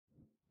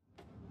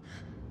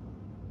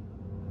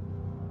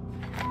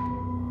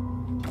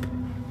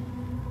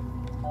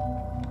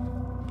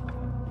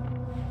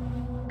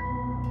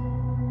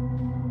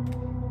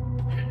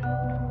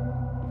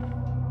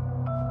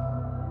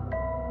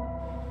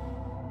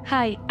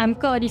Hi, I'm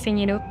Coralie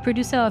Fegnello,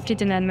 producer of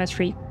Little Nightmares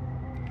 3.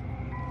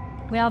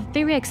 We are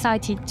very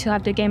excited to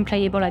have the game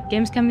playable at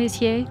Gamescom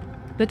this year,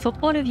 but for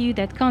all of you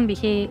that can't be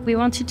here, we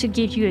wanted to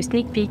give you a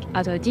sneak peek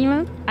at our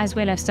demo, as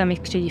well as some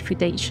exclusive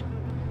footage.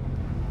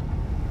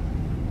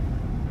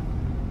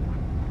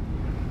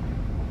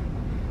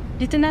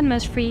 Little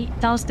Nightmares 3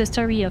 tells the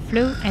story of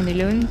Flo and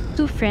Alone,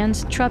 two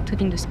friends trapped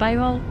within the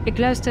spiral, a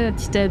cluster of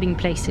disturbing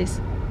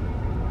places.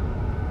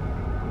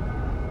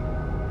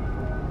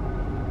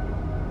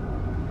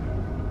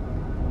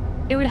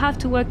 They will have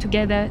to work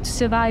together to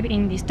survive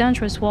in this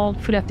dangerous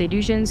world full of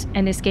delusions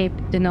and escape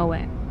the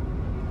nowhere.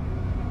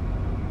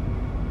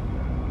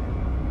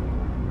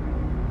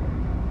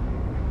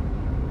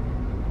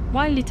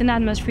 While Little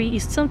Nightmares 3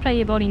 is still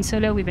playable in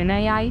solo with an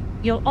AI,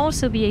 you'll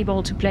also be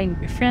able to play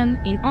with a friend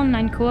in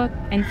online co-op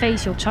and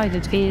face your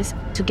childhood fears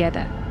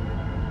together.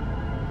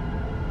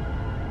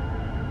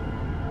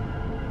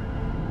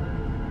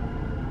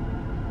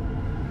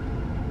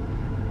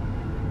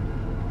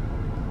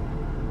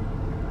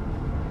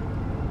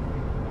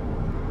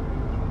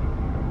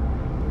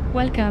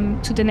 Welcome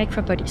to the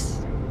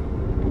Necropolis.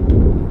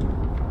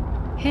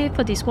 Here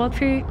for this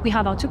walkthrough, we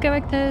have our two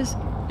characters,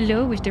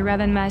 Lo with the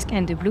raven mask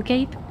and the blue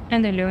cape,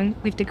 and Alone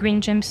with the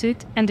green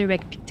jumpsuit and the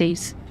red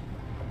pigtails.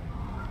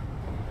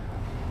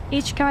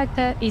 Each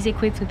character is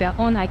equipped with their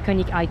own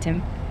iconic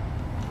item.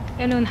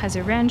 Alone has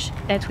a wrench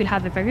that will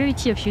have a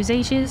variety of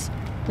usages,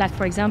 like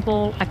for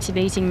example,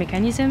 activating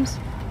mechanisms,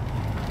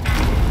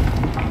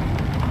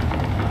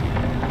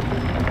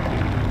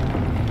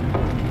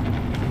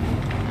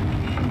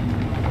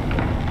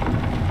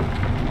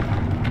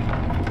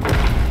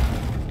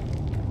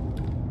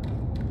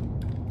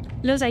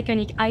 Lo's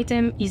iconic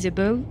item is a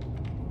bow.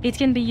 It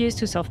can be used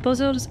to solve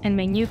puzzles and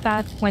make new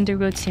paths when the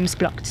road seems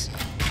blocked.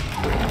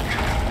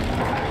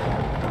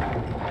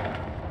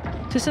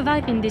 To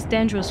survive in this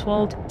dangerous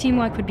world,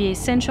 teamwork would be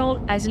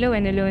essential, as Lo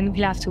and Alone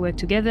will have to work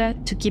together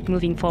to keep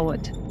moving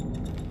forward.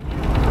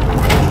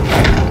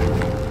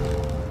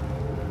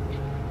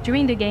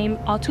 During the game,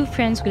 our two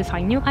friends will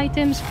find new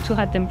items to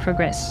help them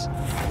progress.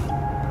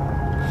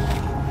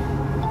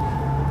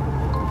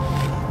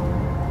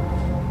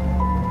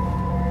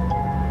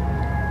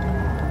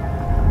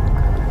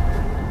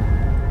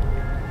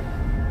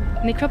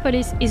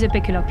 Necropolis is a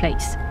peculiar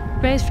place.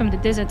 Raised from the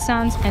desert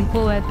sands and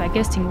powered by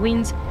gusting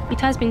winds, it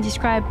has been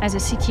described as a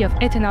city of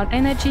eternal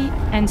energy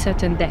and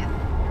certain death.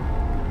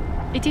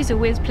 It is a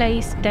weird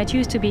place that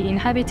used to be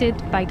inhabited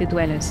by the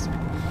dwellers.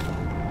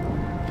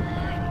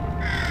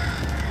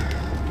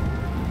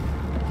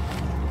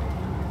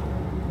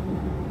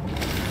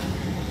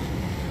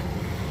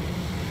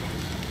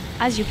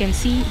 As you can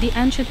see, the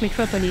ancient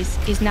Necropolis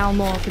is now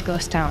more of a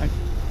ghost town,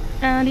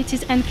 and it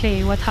is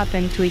unclear what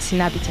happened to its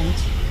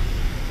inhabitants.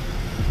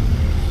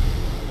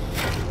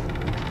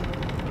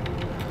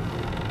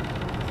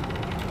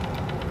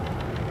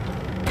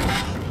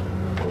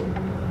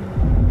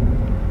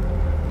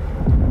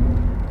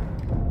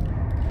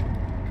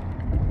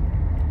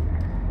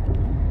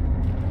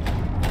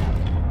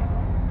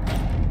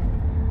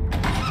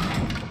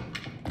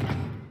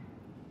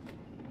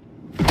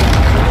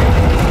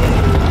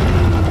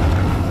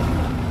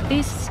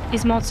 This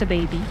is Monster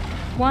Baby,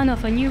 one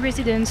of the new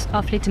residents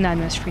of Little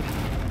Nightmares 3.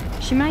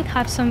 She might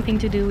have something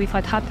to do with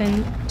what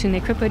happened to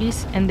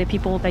Necropolis and the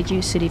people that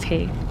used to live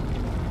here.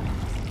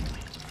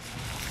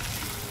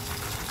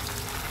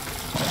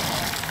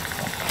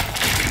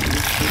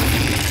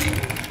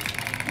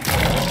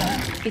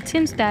 It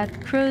seems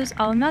that crows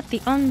are not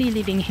the only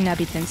living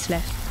inhabitants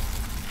left.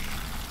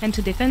 And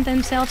to defend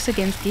themselves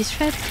against these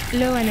threats,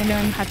 Lo and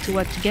Alone have to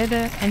work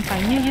together and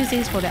find new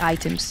uses for the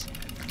items.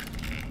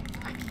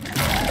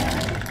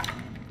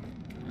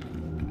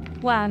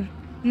 Wow,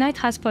 night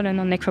has fallen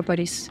on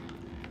Necropolis.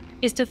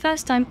 It's the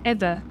first time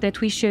ever that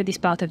we show this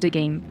part of the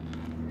game.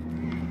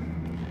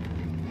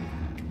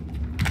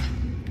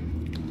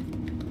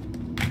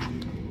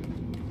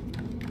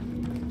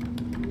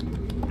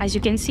 As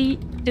you can see,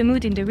 the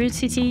mood in the real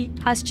city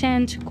has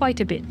changed quite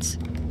a bit.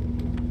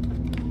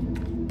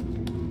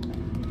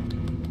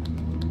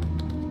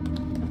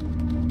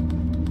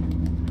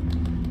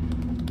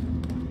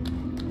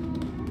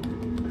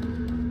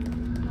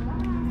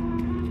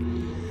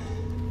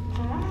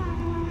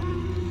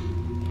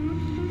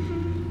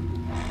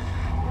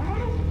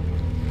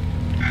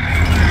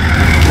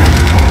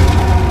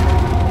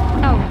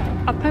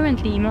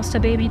 Apparently, Monster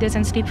Baby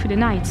doesn't sleep through the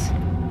night.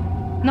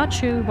 Not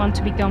sure we want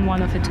to become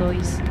one of her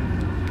toys.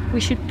 We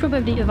should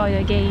probably avoid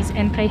her gaze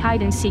and play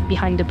hide and seek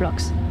behind the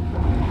blocks.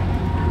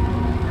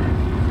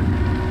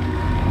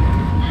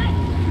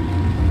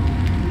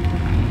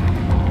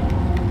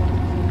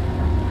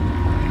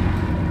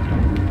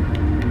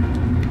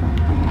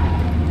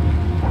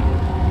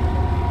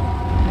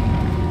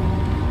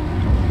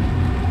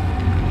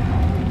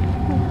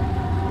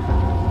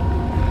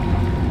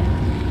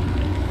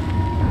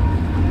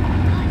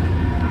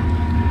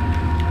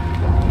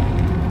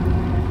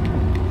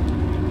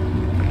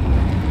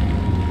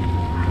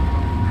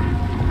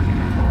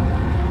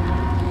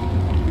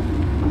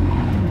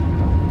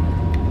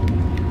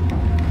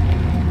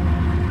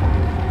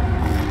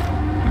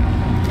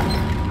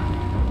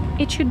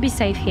 it should be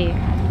safe here.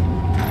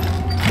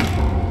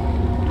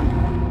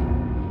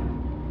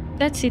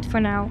 That's it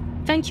for now.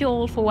 Thank you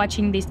all for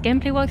watching this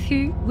gameplay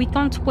walkthrough. We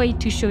can't wait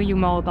to show you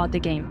more about the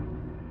game.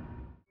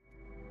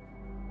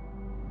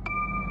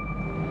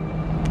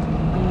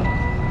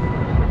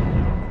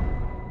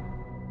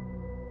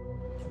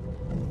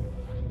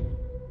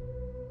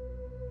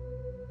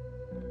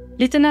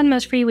 Little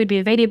Nightmares 3 will be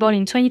available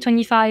in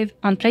 2025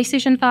 on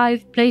PlayStation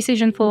 5,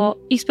 PlayStation 4,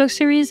 Xbox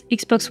Series,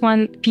 Xbox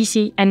One,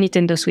 PC, and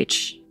Nintendo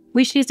Switch.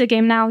 Wishlist the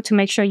game now to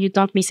make sure you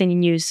don't miss any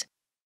news.